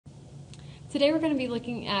Today we're going to be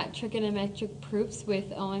looking at trigonometric proofs with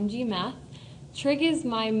OMG Math. Trig is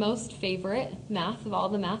my most favorite math of all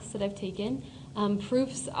the maths that I've taken.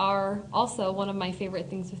 Proofs are also one of my favorite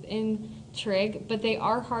things within trig, but they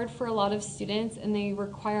are hard for a lot of students and they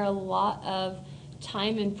require a lot of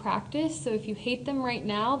time and practice. So if you hate them right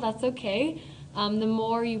now, that's okay. The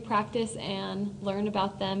more you practice and learn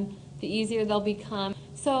about them, the easier they'll become.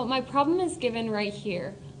 So my problem is given right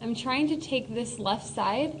here. I'm trying to take this left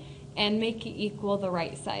side and make it equal the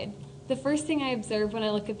right side. The first thing I observe when I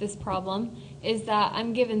look at this problem is that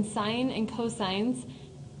I'm given sine and cosines.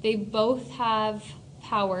 They both have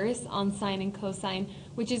powers on sine and cosine,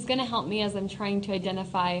 which is going to help me as I'm trying to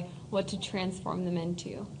identify what to transform them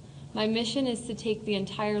into. My mission is to take the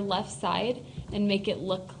entire left side and make it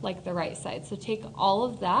look like the right side. So take all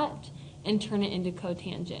of that and turn it into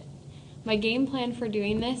cotangent. My game plan for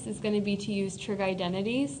doing this is going to be to use trig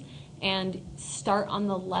identities and start on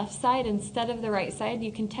the left side instead of the right side.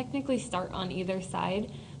 You can technically start on either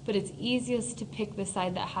side, but it's easiest to pick the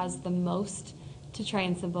side that has the most to try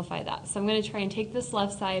and simplify that. So I'm going to try and take this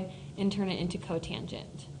left side and turn it into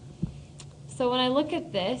cotangent. So when I look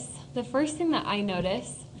at this, the first thing that I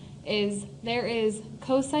notice is there is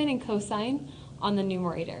cosine and cosine on the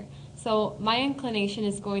numerator. So my inclination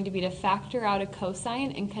is going to be to factor out a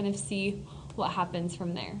cosine and kind of see what happens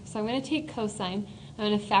from there. So I'm going to take cosine, I'm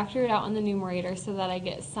going to factor it out on the numerator so that I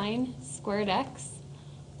get sine squared x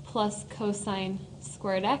plus cosine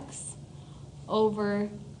squared x over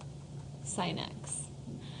sine x.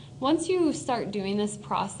 Once you start doing this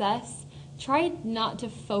process, try not to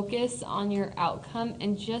focus on your outcome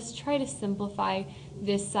and just try to simplify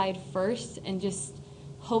this side first and just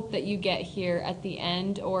hope that you get here at the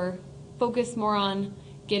end, or focus more on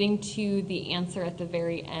getting to the answer at the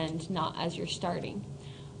very end, not as you're starting.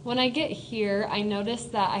 When I get here, I notice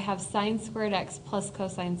that I have sine squared x plus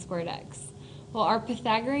cosine squared x. Well, our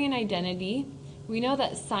Pythagorean identity, we know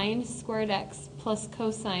that sine squared x plus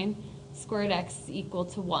cosine squared x is equal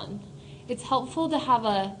to 1. It's helpful to have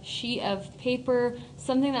a sheet of paper,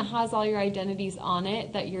 something that has all your identities on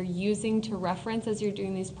it that you're using to reference as you're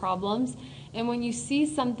doing these problems. And when you see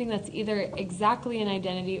something that's either exactly an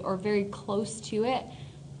identity or very close to it,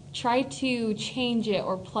 try to change it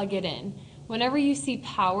or plug it in. Whenever you see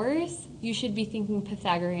powers, you should be thinking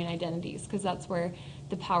Pythagorean identities because that's where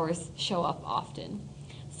the powers show up often.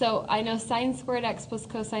 So I know sine squared x plus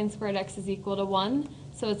cosine squared x is equal to 1.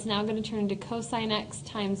 So it's now going to turn into cosine x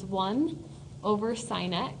times 1 over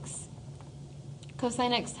sine x.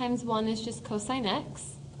 Cosine x times 1 is just cosine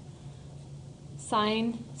x.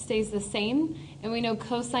 Sine stays the same, and we know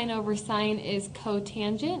cosine over sine is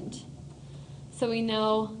cotangent. So we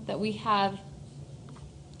know that we have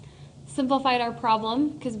simplified our problem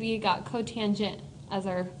because we got cotangent as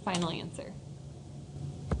our final answer.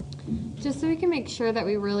 Just so we can make sure that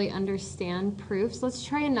we really understand proofs, let's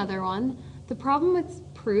try another one. The problem with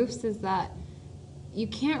proofs is that you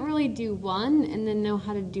can't really do one and then know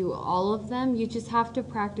how to do all of them. You just have to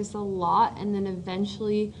practice a lot, and then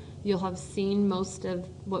eventually you'll have seen most of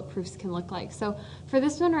what proofs can look like. So for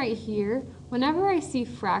this one right here, whenever I see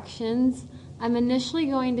fractions, I'm initially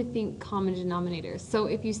going to think common denominators. So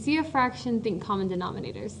if you see a fraction, think common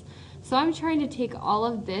denominators. So I'm trying to take all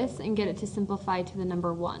of this and get it to simplify to the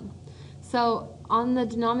number 1. So on the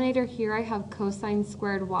denominator here I have cosine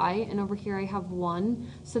squared y, and over here I have 1.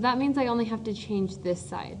 So that means I only have to change this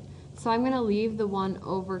side. So I'm going to leave the 1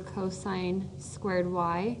 over cosine squared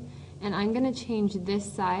y, and I'm going to change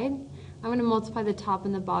this side. I'm going to multiply the top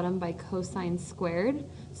and the bottom by cosine squared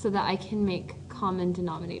so that I can make common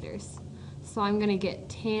denominators. So I'm going to get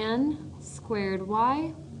tan squared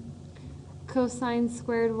y, cosine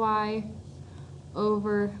squared y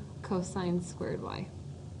over cosine squared y.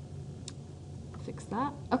 Fix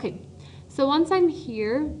that. Okay, so once I'm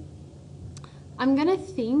here, I'm going to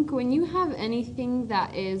think when you have anything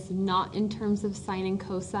that is not in terms of sine and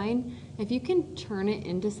cosine, if you can turn it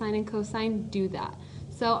into sine and cosine, do that.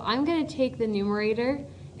 So I'm going to take the numerator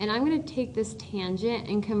and I'm going to take this tangent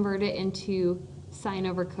and convert it into sine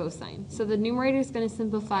over cosine. So the numerator is going to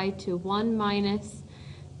simplify to 1 minus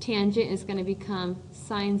tangent is going to become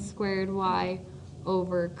sine squared y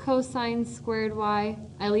over cosine squared y.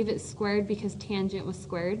 I leave it squared because tangent was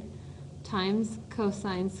squared, times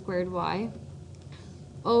cosine squared y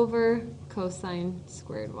over cosine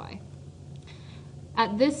squared y.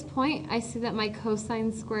 At this point, I see that my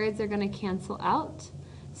cosine squareds are going to cancel out.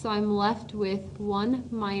 So I'm left with 1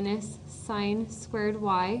 minus sine squared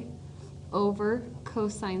y over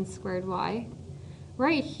cosine squared y.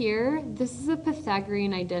 Right here, this is a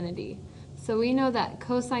Pythagorean identity. So we know that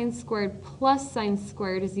cosine squared plus sine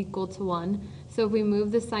squared is equal to 1. So if we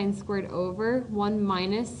move the sine squared over, 1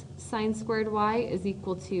 minus sine squared y is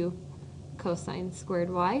equal to cosine squared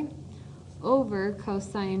y over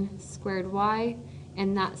cosine squared y,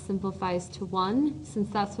 and that simplifies to 1. Since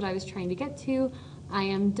that's what I was trying to get to, I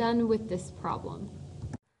am done with this problem.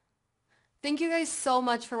 Thank you guys so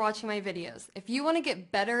much for watching my videos. If you want to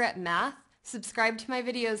get better at math, subscribe to my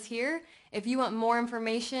videos here. If you want more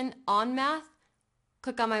information on math,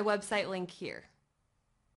 click on my website link here.